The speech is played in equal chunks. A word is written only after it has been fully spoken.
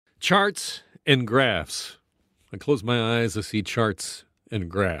Charts and graphs. I close my eyes, I see charts and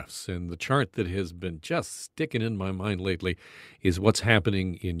graphs. And the chart that has been just sticking in my mind lately is what's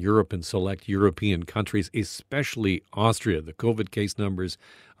happening in Europe and select European countries, especially Austria. The COVID case numbers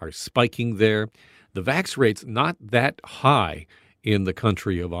are spiking there. The vax rate's not that high in the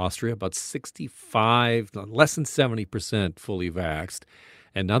country of Austria, about 65, less than 70% fully vaxxed.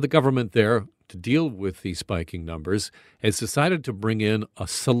 And now the government there, to deal with these spiking numbers, has decided to bring in a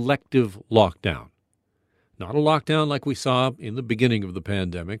selective lockdown. Not a lockdown like we saw in the beginning of the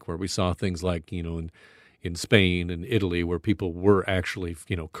pandemic, where we saw things like, in Spain and Italy, where people were actually,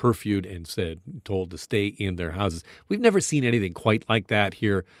 curfewed and told to stay in their houses. We've never seen anything quite like that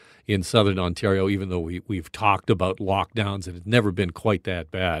here in southern Ontario, even though we've talked about lockdowns and it's never been quite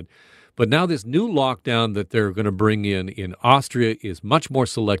that bad. But now this new lockdown that they're going to bring in Austria is much more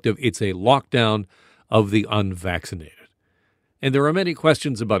selective. It's a lockdown of the unvaccinated. And there are many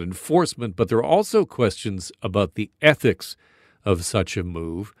questions about enforcement, but there are also questions about the ethics of such a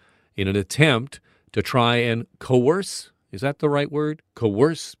move in an attempt to try and coerce, is that the right word?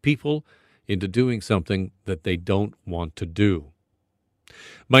 Coerce people into doing something that they don't want to do.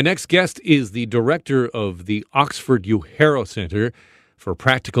 My next guest is the director of the Oxford Uehiro Centre for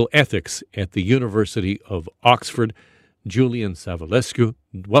Practical Ethics at the University of Oxford, Julian Savulescu.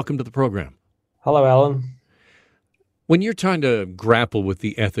 Welcome to the program. Hello, Alan. When you're trying to grapple with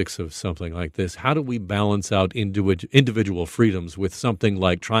the ethics of something like this, how do we balance out individual freedoms with something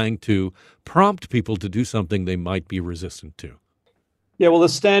like trying to prompt people to do something they might be resistant to? Yeah, well, the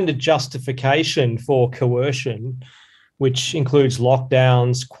standard justification for coercion, which includes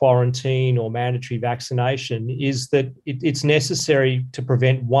lockdowns, quarantine, or mandatory vaccination, is that it's necessary to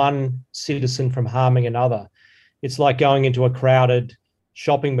prevent one citizen from harming another. It's like going into a crowded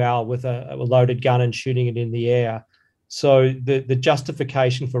shopping mall with a loaded gun and shooting it in the air. So the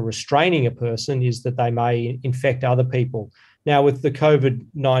justification for restraining a person is that they may infect other people. Now, with the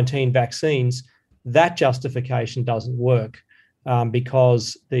COVID-19 vaccines, that justification doesn't work.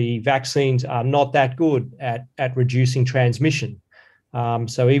 Because the vaccines are not that good at reducing transmission.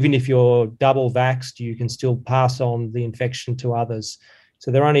 So even if you're double vaxxed, you can still pass on the infection to others. So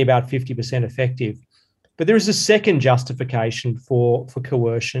they're only about 50% effective. But there is a second justification for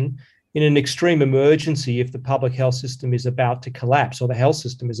coercion in an extreme emergency. If the public health system is about to collapse or the health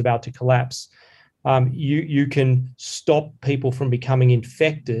system is about to collapse, you can stop people from becoming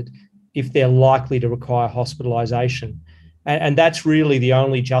infected if they're likely to require hospitalisation. And that's really the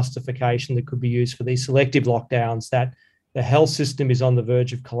only justification that could be used for these selective lockdowns, that the health system is on the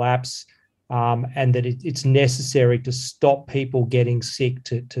verge of collapse, and that it's necessary to stop people getting sick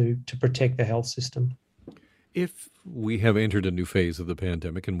to protect the health system. If we have entered a new phase of the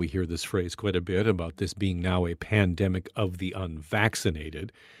pandemic, and we hear this phrase quite a bit about this being now a pandemic of the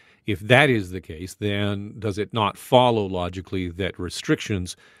unvaccinated, if that is the case, then does it not follow logically that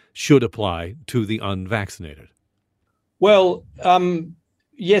restrictions should apply to the unvaccinated? Well,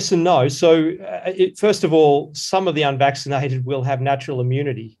 yes and no. So, first of all, some of the unvaccinated will have natural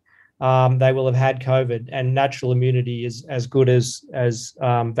immunity. They will have had COVID, and natural immunity is as good as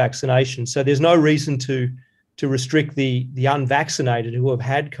vaccination. So there's no reason to restrict the unvaccinated who have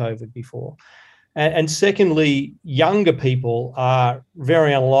had COVID before. And secondly, younger people are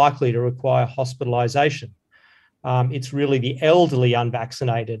very unlikely to require hospitalisation. It's really the elderly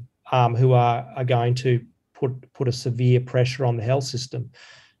unvaccinated who are going to put a severe pressure on the health system.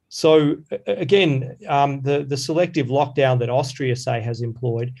 So again, the selective lockdown that Austria, say, has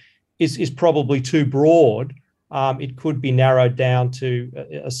employed is probably too broad. It could be narrowed down to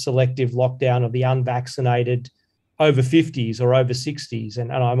a selective lockdown of the unvaccinated over 50s or over 60s.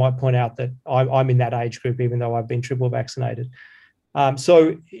 And I might point out that I'm in that age group, even though I've been triple vaccinated.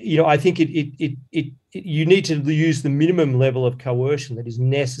 So, I think you need to use the minimum level of coercion that is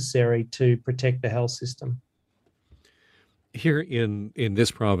necessary to protect the health system. Here in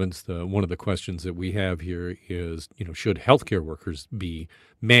this province, one of the questions that we have here is, should healthcare workers be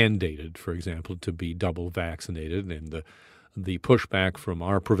mandated, for example, to be double vaccinated? And the pushback from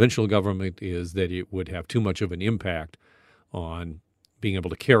our provincial government is that it would have too much of an impact on being able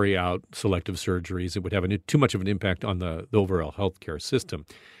to carry out selective surgeries. It would have too much of an impact on the overall healthcare system.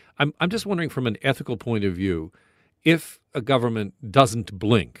 I'm just wondering, from an ethical point of view, if a government doesn't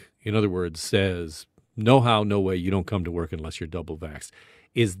blink, in other words, says, no how, no way, you don't come to work unless you're double vaxxed.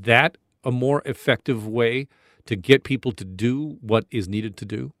 Is that a more effective way to get people to do what is needed to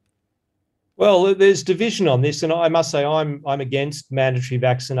do? Well, there's division on this, and I must say I'm against mandatory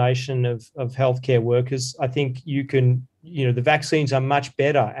vaccination of healthcare workers. I think the vaccines are much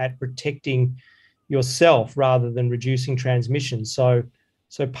better at protecting yourself rather than reducing transmission. So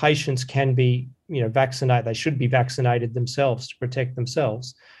So patients can be, vaccinated. They should be vaccinated themselves to protect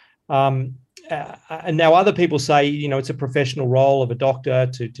themselves. And now other people say, it's a professional role of a doctor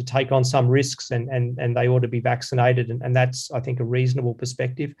to take on some risks, and they ought to be vaccinated. And that's, I think, a reasonable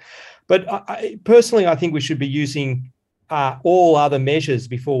perspective. But personally, I think we should be using all other measures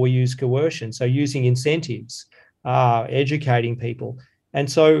before we use coercion. So using incentives, educating people, and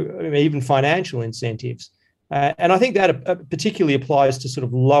so even financial incentives. And I think that particularly applies to sort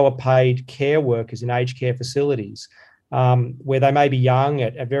of lower paid care workers in aged care facilities, where they may be young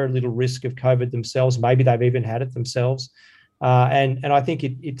at very little risk of COVID themselves. Maybe they've even had it themselves. And I think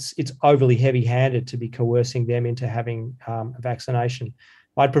it's overly heavy-handed to be coercing them into having a vaccination.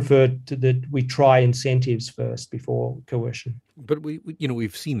 I'd prefer that we try incentives first before coercion. But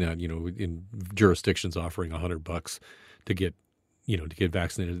we've seen that, in jurisdictions offering $100 to get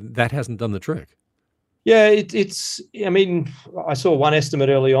vaccinated. That hasn't done the trick. Yeah, I mean, I saw one estimate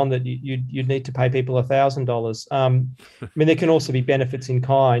early on that you'd need to pay people $1,000. I mean, there can also be benefits in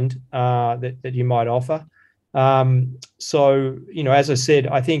kind that you might offer. So, as I said,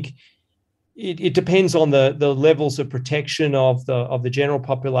 I think it depends on the levels of protection of the general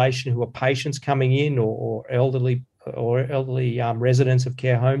population who are patients coming in, or elderly residents of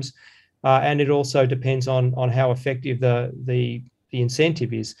care homes, and it also depends on how effective the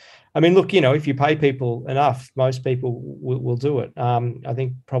incentive is. I mean, look, if you pay people enough, most people will do it. I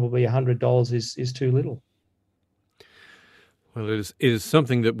think probably $100 is too little. Well, it is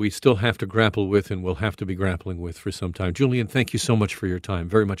something that we still have to grapple with, and will have to be grappling with for some time. Julian, thank you so much for your time.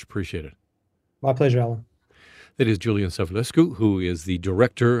 Very much appreciated. My pleasure, Alan. That is Julian Savulescu, who is the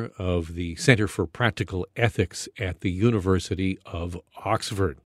director of the Center for Practical Ethics at the University of Oxford.